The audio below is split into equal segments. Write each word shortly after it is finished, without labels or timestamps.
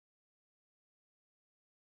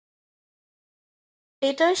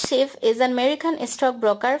Peter Schiff is an American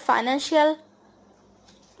stockbroker, financial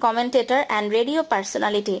commentator, and radio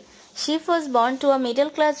personality. Schiff was born to a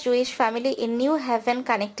middle-class Jewish family in New Haven,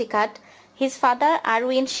 Connecticut. His father,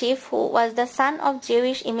 Erwin Schiff, who was the son of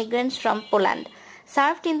Jewish immigrants from Poland,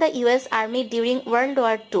 served in the U.S. Army during World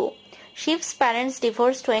War II. Schiff's parents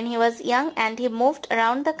divorced when he was young, and he moved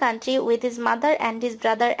around the country with his mother and his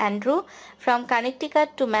brother Andrew, from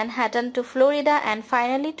Connecticut to Manhattan to Florida and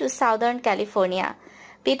finally to Southern California.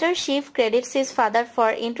 Peter Schiff credits his father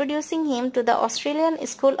for introducing him to the Australian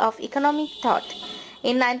School of Economic Thought.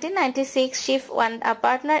 In 1996, Schiff and a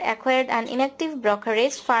partner acquired an inactive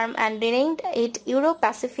brokerage firm and renamed it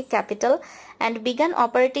Euro-Pacific Capital and began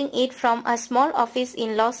operating it from a small office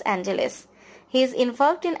in Los Angeles. He is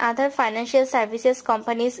involved in other financial services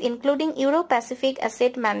companies including Euro-Pacific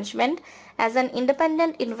Asset Management as an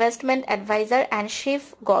independent investment advisor and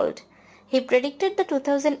Schiff Gold. He predicted the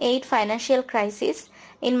 2008 financial crisis.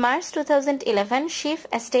 In March 2011, Schiff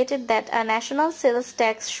stated that a national sales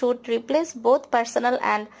tax should replace both personal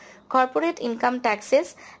and corporate income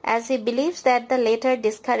taxes, as he believes that the latter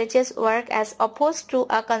discourages work as opposed to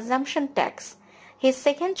a consumption tax. His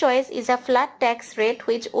second choice is a flat tax rate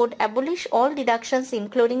which would abolish all deductions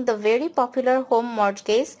including the very popular home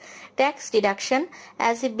mortgage tax deduction,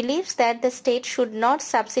 as he believes that the state should not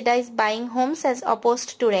subsidize buying homes as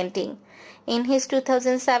opposed to renting. In his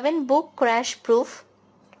 2007 book Crash Proof,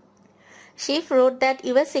 Schiff wrote that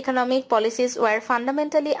US economic policies were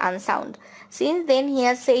fundamentally unsound. Since then, he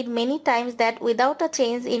has said many times that without a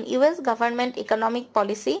change in US government economic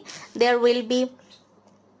policy, there will be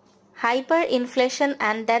hyperinflation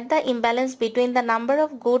and that the imbalance between the number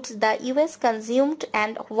of goods the US consumed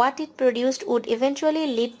and what it produced would eventually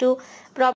lead to